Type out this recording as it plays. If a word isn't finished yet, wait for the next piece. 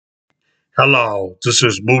Hello, this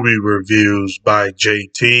is Movie Reviews by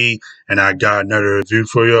JT, and I got another review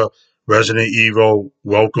for you. Resident Evil,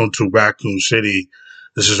 Welcome to Raccoon City.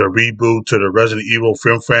 This is a reboot to the Resident Evil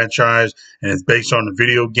film franchise, and it's based on the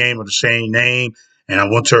video game of the same name. And I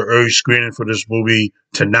went to an early screening for this movie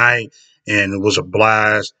tonight, and it was a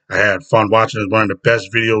blast. I had fun watching it. It's one of the best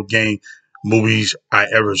video game movies I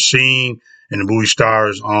ever seen. And the movie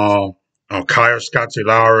stars Kaya Scott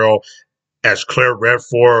as Claire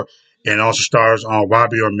Redford, and also stars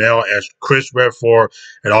Robbie Ormel as Chris Redford.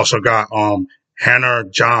 It also got Hannah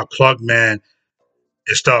John Klugman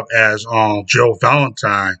and stuff as Jill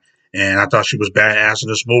Valentine, and I thought she was badass in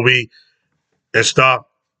this movie and stuff.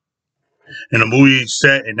 And the movie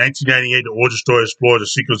set in 1998, the origin story explores the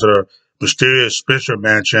secrets of the mysterious Spencer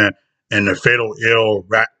Mansion and the fatal ill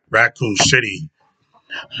Raccoon City.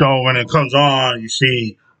 So when it comes on, you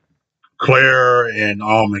see Claire and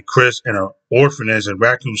Chris in an orphanage in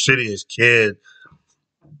Raccoon City as kids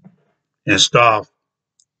and stuff.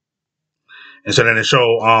 And so then they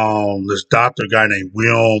show this doctor guy named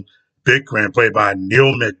William Bickran, played by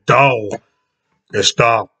Neil McDowell and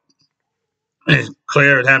stuff. And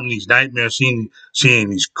Claire is having these nightmares, seeing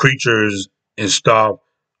these creatures and stuff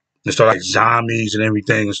like zombies and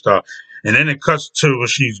everything and stuff. And then it cuts to when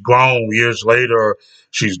she's grown years later.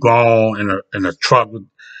 She's grown in a truck.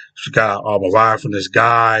 She got a ride from this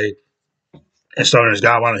guy, and so this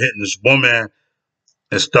guy wound up hitting this woman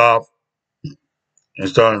and stuff. And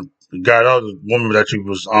so got other woman that she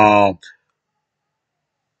was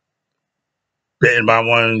bitten by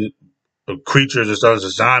one of the creatures and stuff as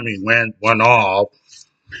a zombie went off.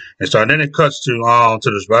 And so then it cuts to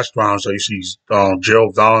this restaurant. So you see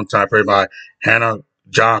Jill Valentine played by Hannah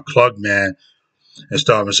John Klugman and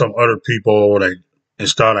stuff, and some other people like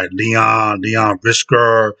Leon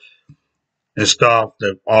Risker and stuff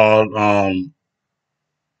that all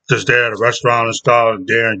just there at the restaurant and stuff. And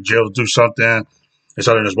there and Jill do something. And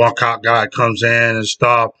so then this one cop guy comes in and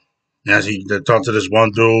stuff. And as they talk to this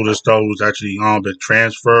one dude and stuff who's actually been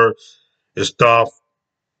transferred and stuff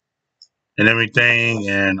and everything.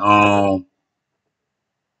 And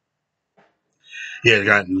yeah, they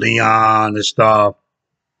got Leon and stuff.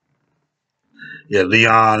 Yeah,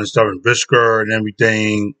 Leon and stuff and Brisker and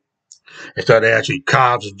everything. And so they actually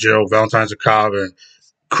cops and Jill Valentine's a cop and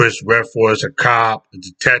Chris Redford is a cop, a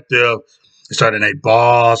detective. And so then they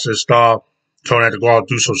boss and stuff. So they had to go out and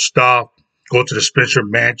do some stuff. Go to the Spencer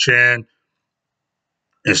Mansion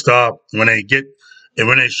and stuff. When they get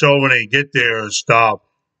there and stuff,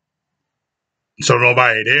 so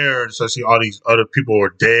nobody there. So I see all these other people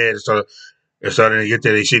are dead. And so then they get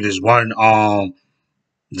there, they see this one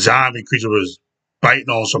zombie creature was biting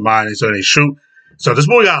on somebody, so they shoot. So this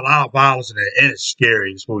movie got a lot of violence in it, and it's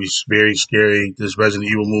scary. This movie's very scary. This Resident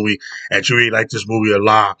Evil movie, I actually really like this movie a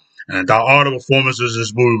lot, and I thought all the performances in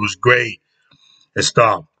this movie was great and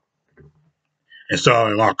stuff. And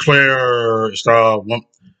so while Claire and stuff,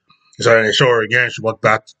 so they show her again. She went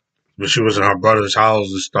back when she was in her brother's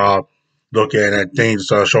house and stuff, looking at things.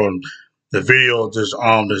 So showing the video of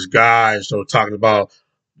this guy, so talking about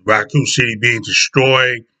Raccoon City being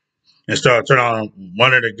destroyed and started turning on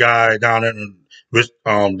one of the guys down there.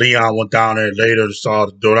 And Leon went down there later and saw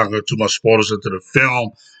the door. Not going too much spoilers into the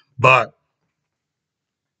film, but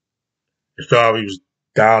it started. He was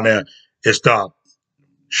down there. It started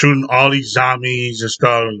shooting all these zombies and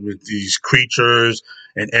stuff with these creatures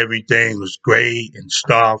and everything was great and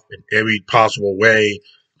stuff in every possible way.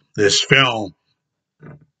 This film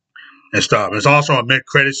and stuff. There's also a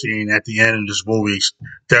mid-credit scene at the end of this movie.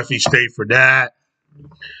 Definitely stay for that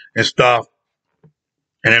and stuff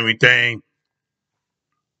and everything.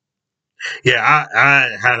 Yeah,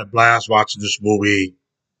 I had a blast watching this movie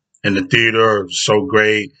in the theater. It was so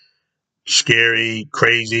great, scary,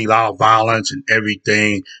 crazy, a lot of violence and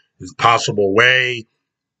everything in possible way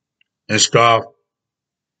and stuff.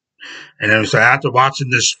 And then so after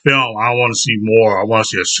watching this film, I want to see more. I want to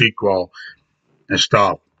see a sequel and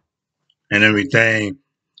stuff and everything.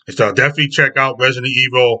 And so definitely check out Resident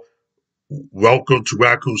Evil Welcome to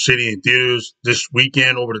Raccoon City in theaters this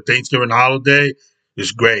weekend over the Thanksgiving holiday.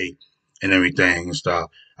 It's great and everything and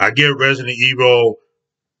stuff. I give Resident Evil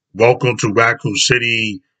Welcome to Raccoon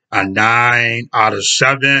City a 9 out of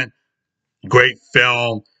 7. Great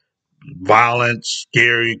film, violent,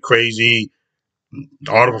 scary, crazy.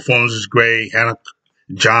 All the performances is great. Hannah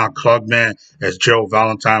John Klugman as Joe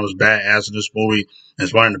Valentine was badass in this movie.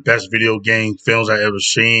 It's one of the best video game films I ever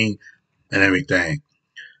seen and everything.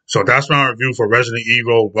 So that's my review for Resident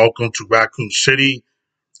Evil Welcome to Raccoon City.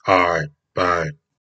 All right, bye.